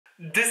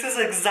This is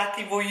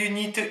exactly what you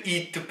need to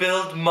eat to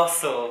build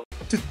muscle.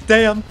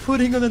 Today I'm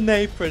putting on an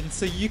apron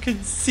so you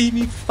can see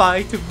me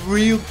fight a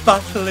real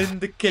battle in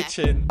the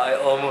kitchen. I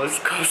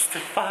almost caused a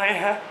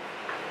fire.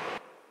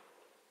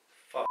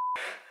 Fuck.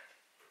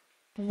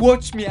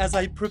 Watch me as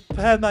I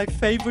prepare my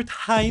favorite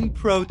high in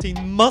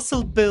protein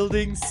muscle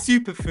building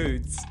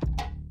superfoods.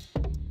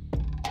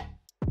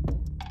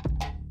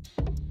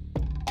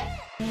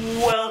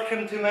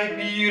 Welcome to my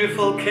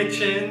beautiful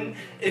kitchen.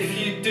 If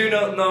you do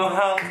not know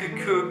how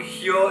to cook,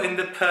 you're in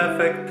the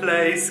perfect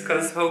place,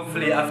 because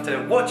hopefully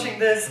after watching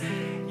this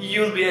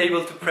you'll be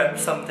able to prep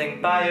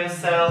something by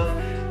yourself.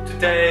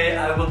 Today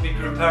I will be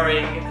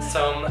preparing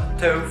some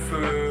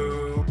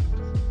tofu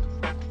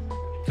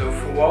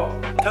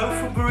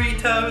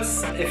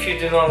burritos. If you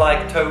do not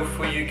like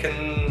tofu, you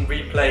can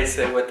replace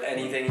it with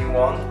anything you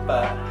want,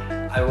 but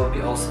I will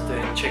be also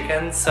doing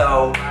chicken.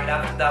 So right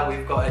after that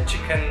we've got a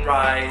chicken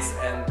rice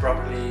and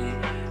broccoli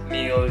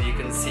meal. You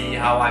can see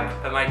how I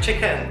prepare my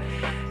chicken.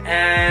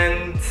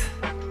 And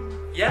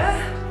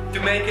yeah, to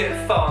make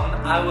it fun,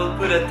 I will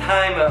put a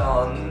timer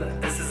on.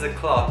 This is a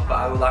clock, but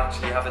I will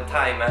actually have a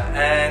timer,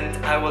 and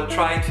I will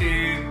try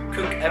to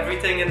cook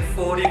everything in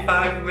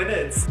 45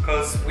 minutes.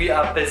 Because we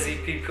are busy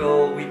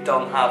people, we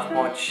don't have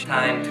much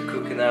time to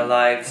cook in our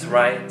lives,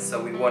 right?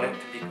 So we want it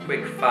to be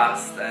quick,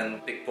 fast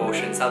and big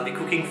portions. I'll be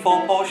cooking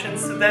 4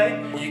 portions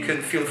today. You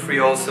can feel free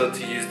also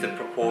to use the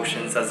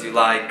proportions as you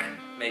like.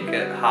 Make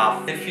it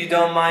half. If you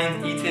don't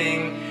mind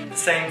eating the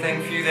same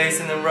thing a few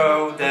days in a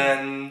row,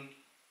 then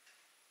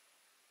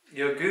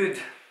you're good.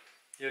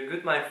 You're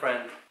good, my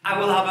friend. I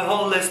will have a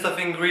whole list of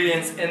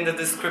ingredients in the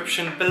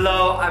description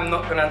below. I'm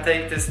not gonna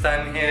take this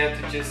time here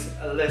to just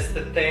list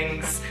the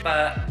things,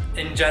 but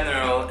in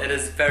general it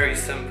is very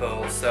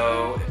simple.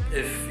 So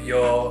if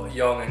you're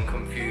young and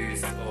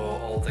confused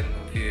or old and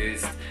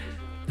confused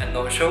and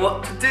not sure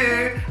what to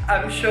do,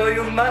 I'm sure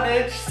you'll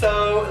manage.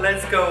 So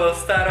let's go. We'll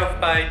start off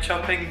by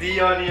chopping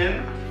the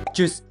onion.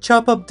 Just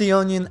chop up the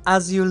onion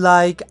as you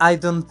like. I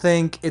don't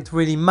think it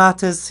really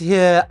matters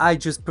here. I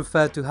just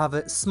prefer to have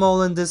it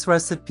small in this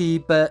recipe,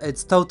 but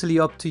it's totally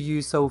up to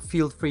you, so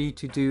feel free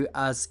to do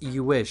as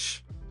you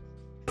wish.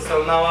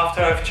 So now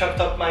after I've chopped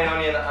up my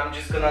onion, I'm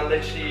just gonna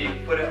literally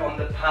put it on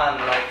the pan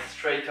like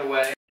straight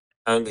away.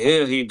 And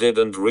here he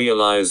didn't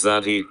realize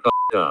that he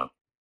f***ed up.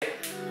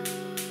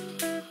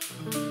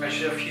 I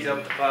should have heated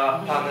up the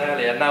pan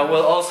earlier. Now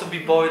we'll also be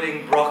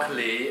boiling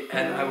broccoli,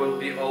 and I will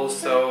be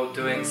also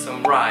doing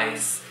some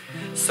rice.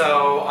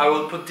 So I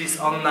will put these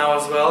on now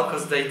as well,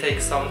 because they take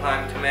some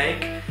time to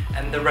make,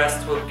 and the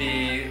rest will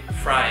be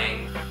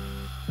frying.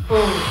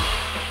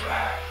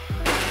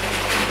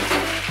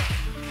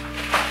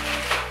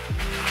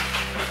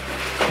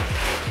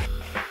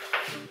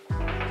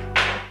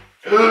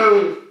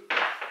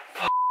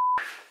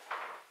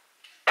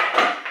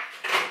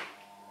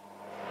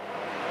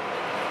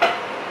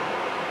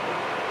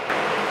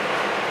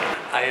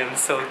 I am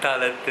so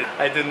talented.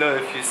 I don't know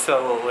if you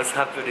saw what was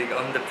happening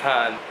on the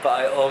pan, but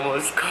I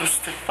almost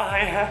caused a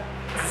fire.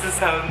 This is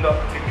how not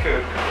to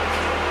cook.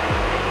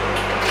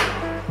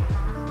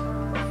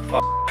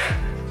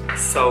 F***.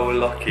 So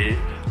lucky.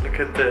 Look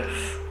at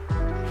this.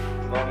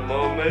 My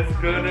mom is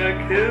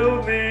gonna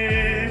kill me.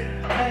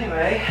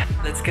 Anyway,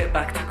 let's get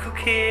back to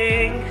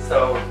cooking.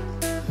 So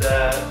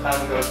the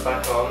pan goes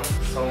back on.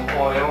 Some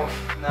oil.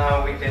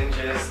 Now we can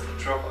just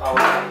drop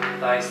our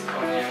diced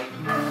onion.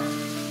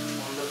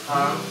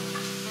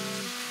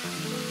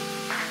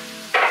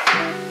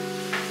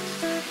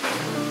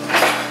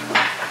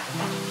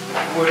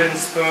 Wooden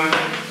spoon.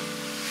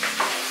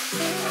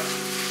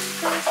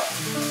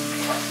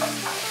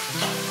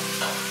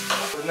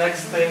 The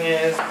next thing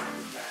is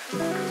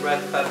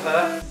red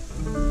pepper.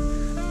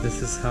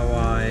 This is how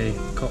I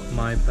cut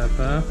my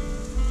pepper.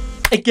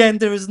 Again,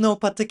 there is no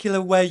particular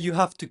way you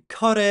have to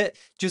cut it.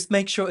 Just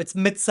make sure it's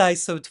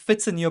mid-size so it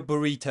fits in your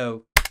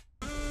burrito.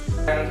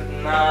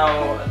 And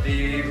now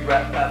the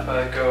red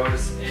pepper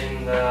goes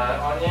in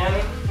the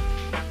onion.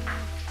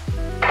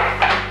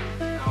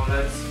 Now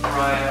let's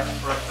fry it.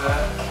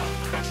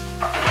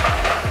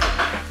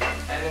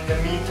 And in the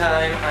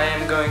meantime, I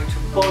am going to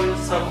boil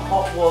some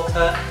hot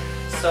water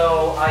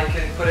so I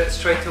can put it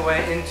straight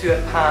away into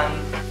a pan,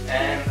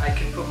 and I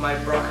can put my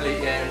broccoli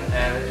in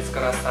and it's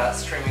gonna start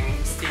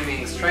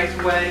steaming straight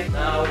away.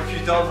 Now if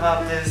you don't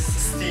have this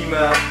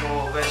steamer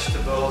for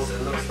vegetables,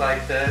 it looks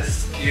like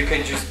this. You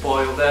can just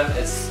boil them,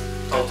 it's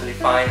totally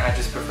fine. I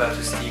just prefer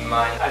to steam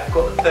mine. I've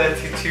got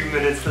 32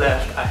 minutes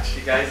left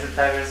actually, guys. The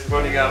timer is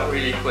running out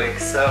really quick.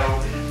 So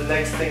the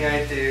next thing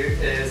I do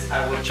is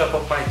I will chop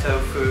up my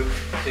tofu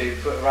to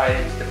put right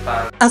into the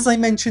pan. As I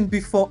mentioned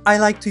before, I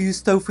like to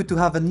use tofu to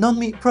have a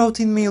non-meat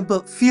protein meal,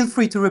 but feel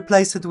free to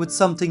replace it with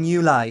something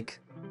you like.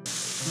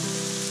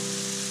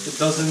 It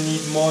doesn't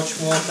need much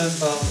water,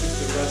 but with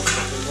the rest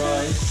of the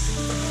rice.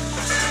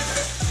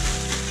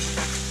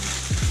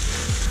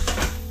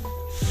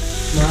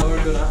 Now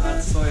we're gonna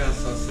add soya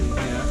sauce in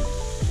here,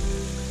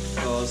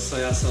 because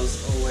soya sauce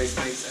always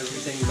makes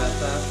everything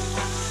better.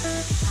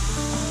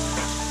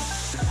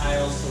 I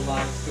also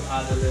like to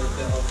add a little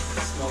bit of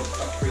smoked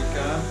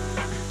paprika.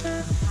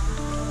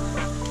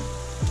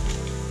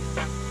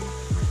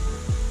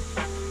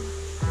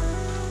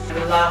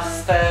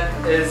 last step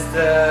is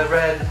the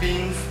red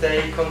beans.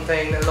 They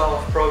contain a lot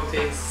of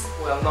proteins.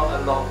 Well, not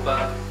a lot,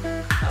 but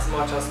as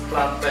much as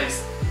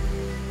plant-based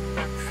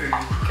food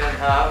can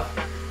have.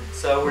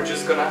 So we're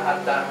just gonna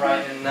add that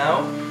right in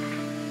now.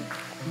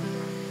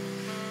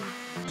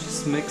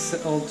 Just mix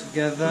it all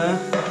together.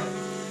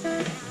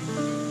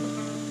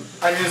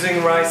 I'm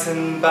using rice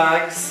in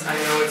bags. I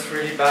know it's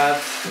really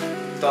bad.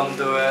 Don't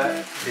do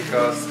it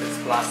because it's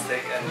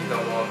plastic and you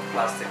don't want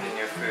plastic in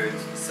your food.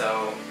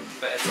 So,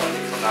 but it's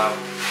only for now.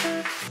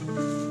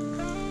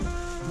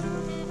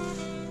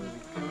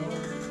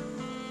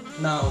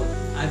 Now,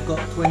 I've got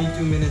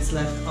 22 minutes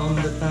left on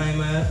the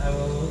timer. I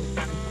will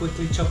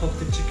quickly chop up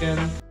the chicken.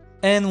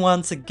 And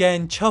once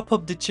again, chop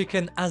up the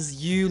chicken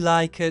as you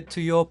like it,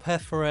 to your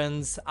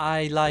preference.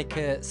 I like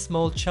it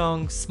small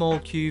chunks, small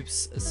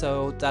cubes,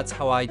 so that's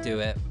how I do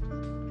it.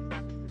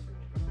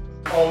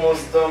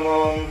 Almost done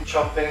on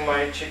chopping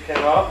my chicken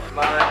up.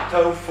 My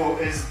tofu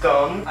is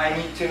done. I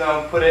need to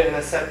now put it in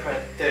a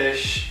separate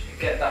dish,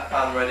 get that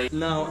pan ready.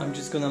 Now I'm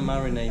just gonna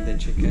marinate the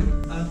chicken.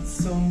 Add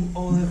some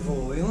olive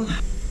oil.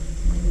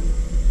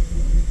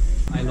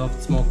 I love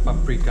smoked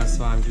paprika,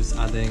 so I'm just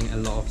adding a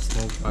lot of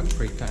smoked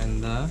paprika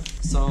in there.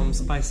 Some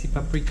spicy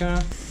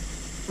paprika,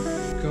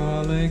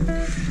 garlic,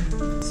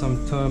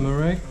 some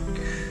turmeric.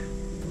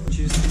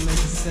 Just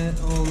mix it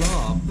all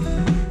up.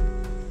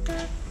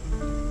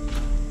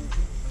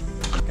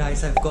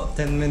 Guys, I've got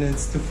 10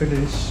 minutes to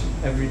finish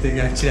everything.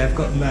 Actually, I've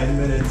got 9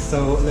 minutes,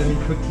 so let me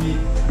quickly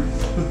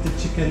put the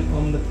chicken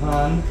on the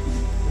pan.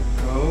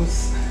 It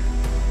goes.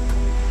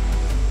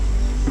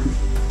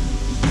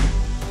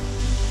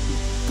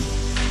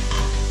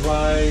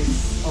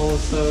 Rice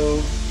also,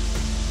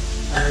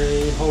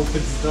 I hope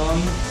it's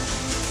done.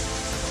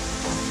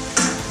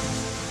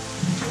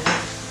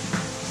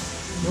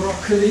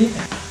 Broccoli.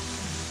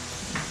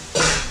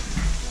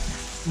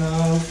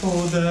 Now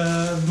for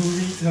the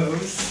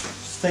burritos,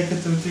 just take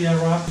a tortilla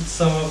wrap with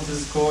some of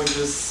this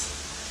gorgeous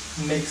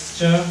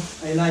mixture.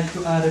 I like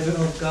to add a bit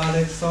of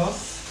garlic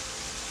sauce.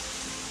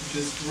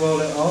 Just roll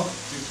it up.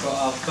 We've got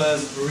our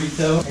first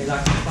burrito. I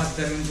like to pack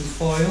them into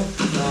foil.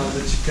 Now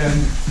the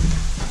chicken.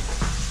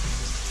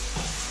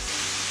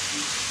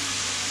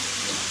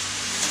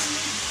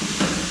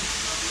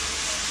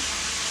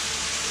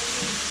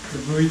 The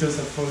burritos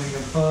are falling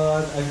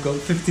apart. I've got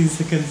 15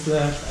 seconds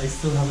left. I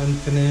still haven't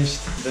finished.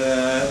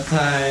 The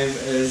time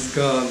is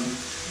gone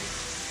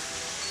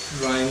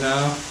right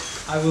now.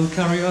 I will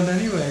carry on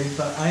anyway,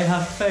 but I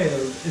have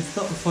failed. It's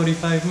not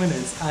 45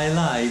 minutes. I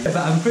lied. But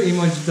I'm pretty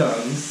much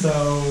done.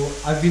 So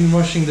I've been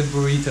rushing the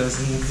burritos,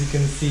 and as you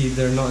can see,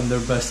 they're not in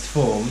their best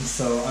form.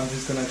 So I'm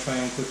just gonna try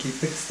and quickly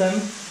fix them.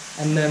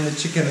 And then the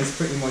chicken is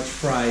pretty much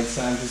fried,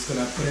 so I'm just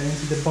gonna put it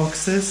into the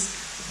boxes,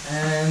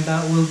 and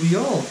that will be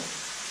all.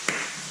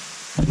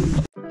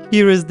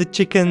 Here is the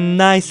chicken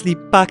nicely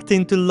packed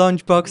into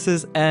lunch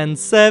boxes and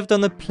served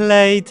on a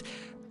plate.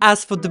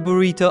 As for the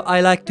burrito,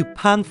 I like to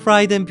pan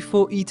fry them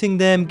before eating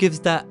them,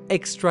 gives that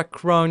extra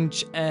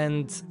crunch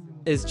and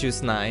is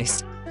just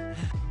nice.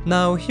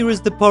 Now here is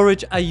the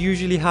porridge I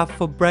usually have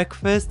for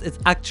breakfast. It's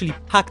actually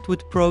packed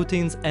with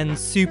proteins and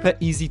super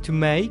easy to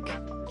make.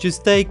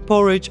 Just take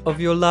porridge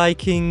of your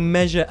liking,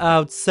 measure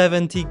out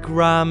 70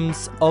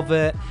 grams of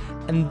it,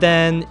 and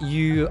then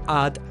you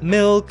add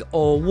milk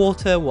or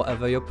water,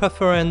 whatever your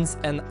preference.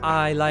 And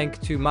I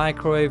like to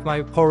microwave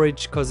my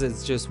porridge because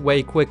it's just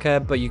way quicker,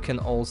 but you can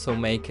also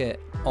make it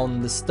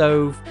on the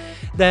stove.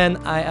 Then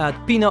I add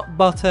peanut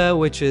butter,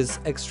 which is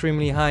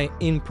extremely high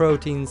in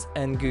proteins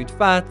and good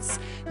fats.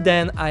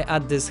 Then I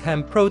add this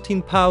hemp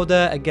protein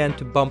powder, again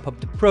to bump up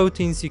the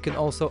proteins. You can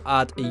also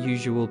add a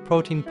usual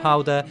protein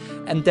powder,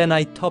 and then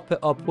I top it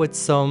up with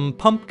some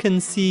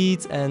pumpkin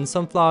seeds and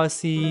sunflower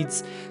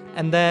seeds.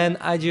 And then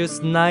I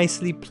just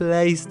nicely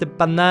place the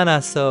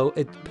banana so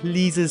it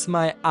pleases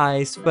my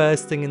eyes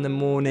first thing in the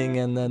morning,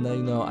 and then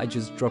I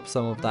just drop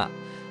some of that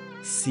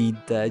seed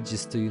there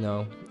just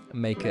to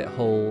make it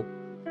whole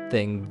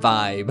thing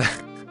vibe.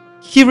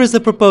 Here is a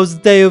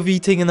proposed day of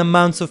eating and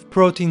amounts of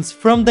proteins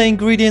from the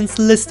ingredients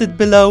listed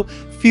below.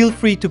 Feel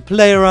free to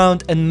play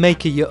around and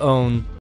make it your own.